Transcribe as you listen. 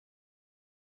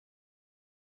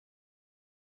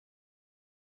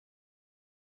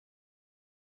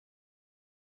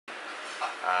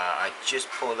I just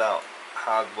pulled out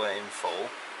hardware info.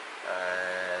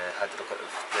 Had to look at the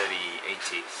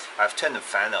 3080. I've turned the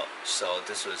fan up, so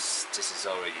this is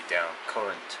already down.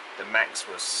 Current, the max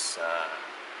was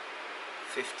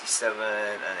 57,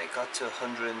 and it got to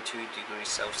 102 degrees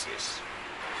Celsius.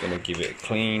 Gonna give it a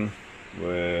clean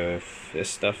with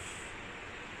this stuff.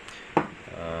 The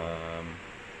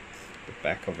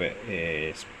back of it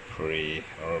is pretty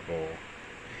horrible.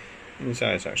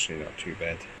 Inside it's actually not too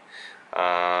bad.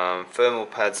 Thermal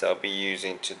pads that I'll be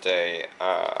using today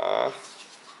are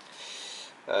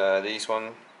these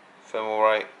one,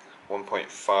 Thermalright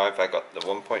 1.5. I got the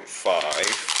 1.5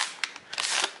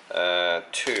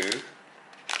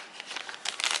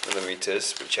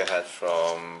 2mm, which I had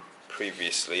from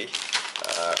previously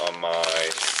on my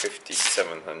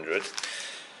 5700,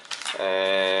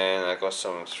 and I got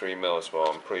some 3mm as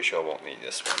well. I'm pretty sure I won't need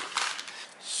this one.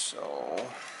 So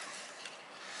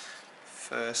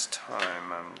first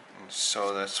time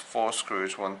so there's 4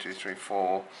 screws, 1, 2, 3,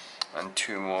 4, and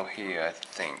 2 more here, I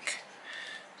think.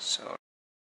 So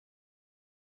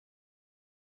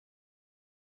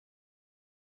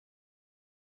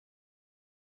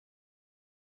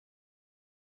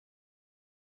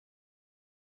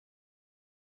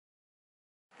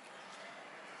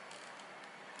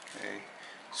okay,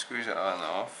 screws are on and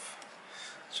off.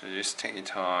 So just take your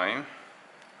time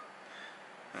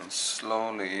and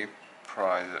slowly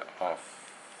prise it off.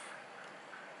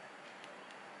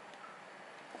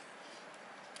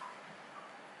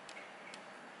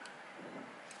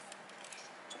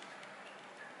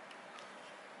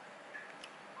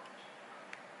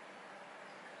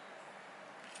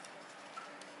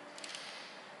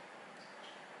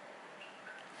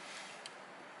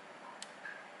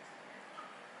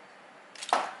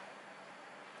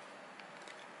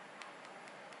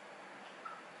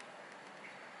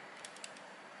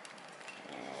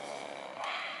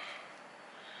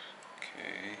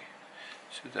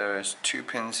 So there's 2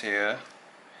 pins here,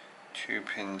 2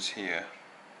 pins here.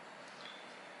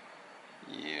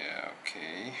 Yeah,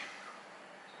 okay.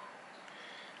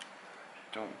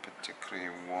 Don't particularly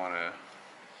want to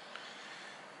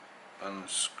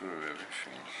unscrew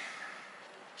everything.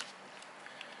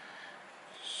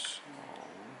 So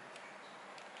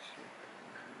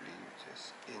leave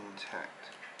this intact.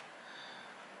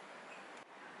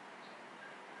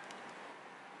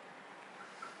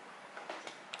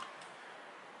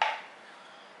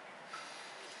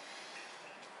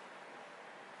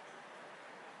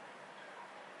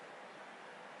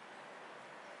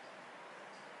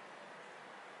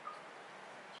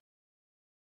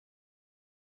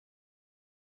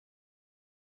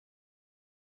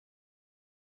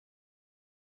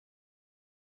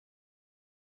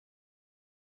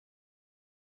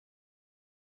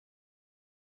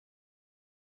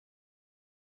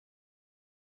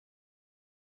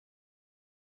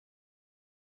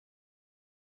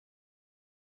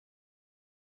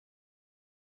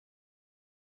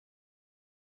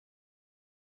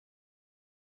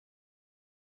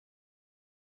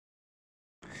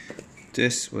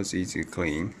 This was easy to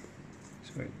clean.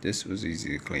 Sorry, this was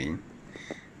easy to clean.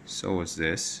 So was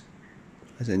this.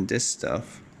 As in, this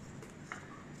stuff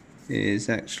is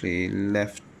actually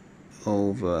left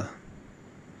over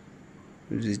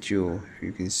residual, if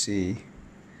you can see,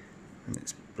 and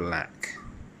it's black.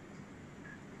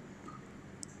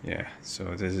 Yeah,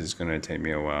 so this is gonna take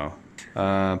me a while.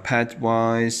 Pad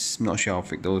wise, not sure how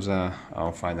thick those are.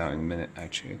 I'll find out in a minute.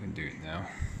 Actually, I can do it now.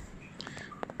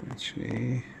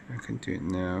 Actually, I can do it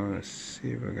now. Let's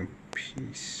see if I can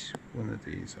piece one of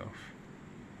these off.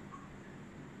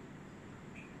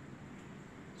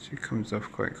 So it comes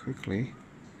off quite quickly.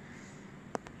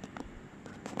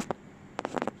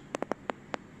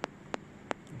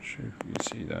 Not sure if you can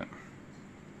see that.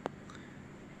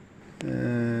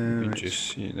 You can just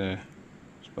see it there.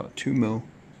 It's about 2mm.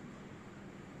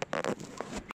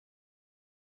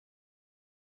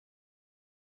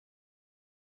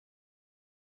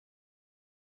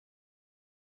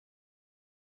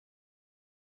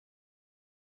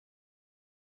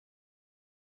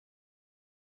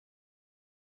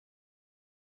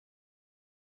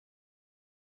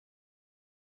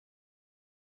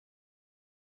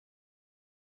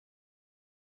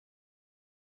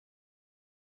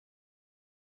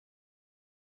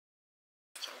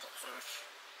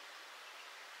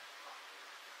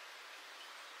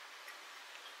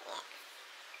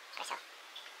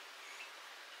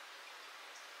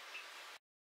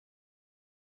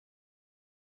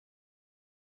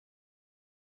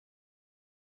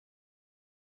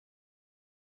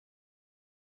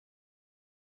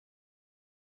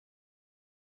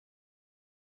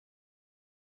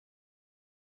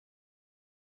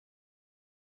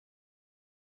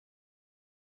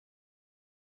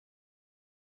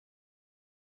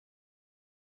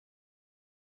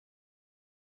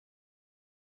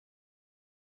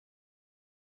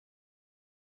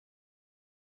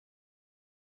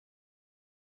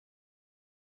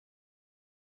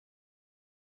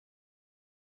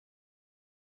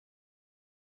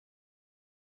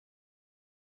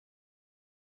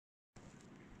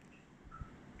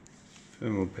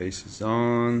 Thermal paste is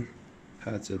on,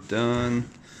 pads are done.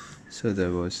 So there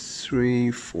was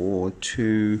 3, 4,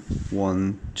 2,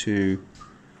 1, 2,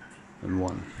 and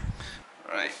 1.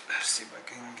 Right, let's see if I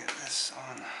can get this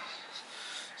on.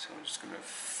 So I'm just going to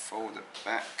fold it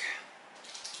back.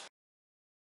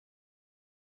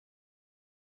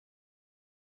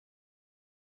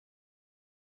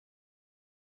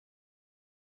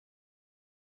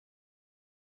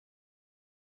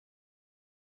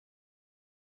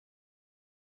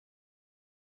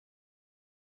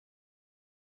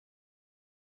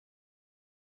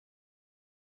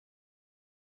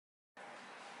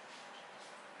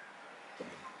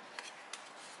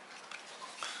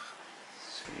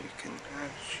 So you can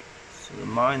actually, So the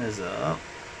miners are up.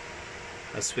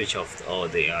 I switch off all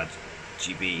the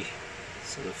RGB.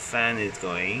 So the fan is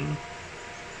going,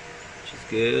 which is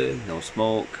good. No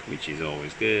smoke, which is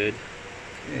always good.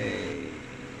 okay,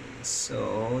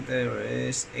 so there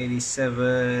is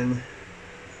 87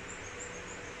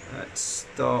 at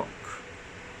stock.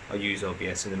 I'll use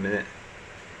OBS in a minute.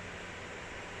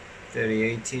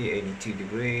 3080, 82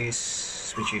 degrees.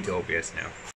 Switching to OBS now.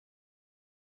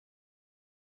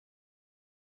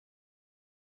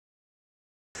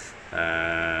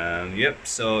 Yep,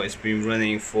 so it's been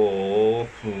running for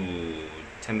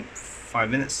 5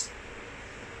 minutes.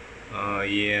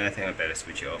 Yeah, I think I better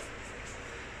switch it off.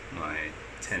 My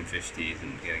 1050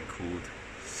 isn't getting cooled.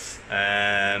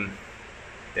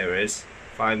 There it is,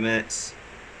 5 minutes,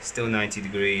 still 90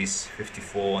 degrees,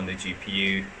 54 on the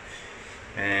GPU,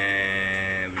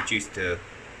 and reduced the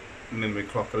memory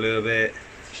clock a little bit.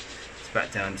 It's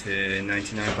back down to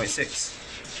 99.6.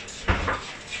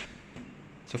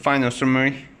 So final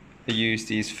summary, I used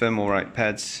these Thermalright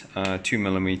pads,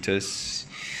 2mm.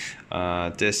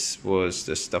 This was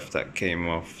the stuff that came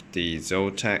off the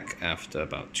Zotac after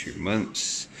about 2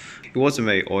 months. It wasn't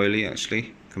very oily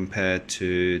actually compared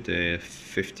to the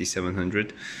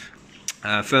 5700.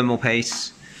 Thermal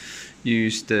paste,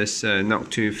 used this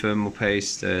Noctu thermal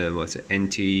paste, what's it,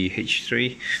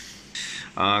 NTH3.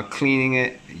 Cleaning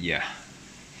it, yeah,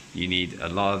 you need a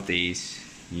lot of these.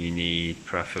 You need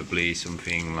preferably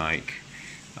something like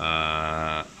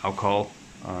alcohol.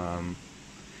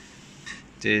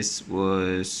 This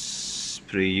was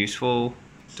pretty useful.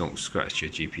 Don't scratch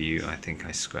your GPU. I think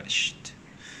I scratched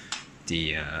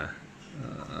the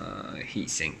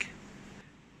heatsink.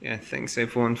 Yeah, thanks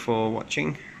everyone for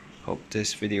watching. Hope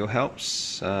this video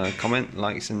helps. Comment,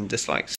 likes and dislikes.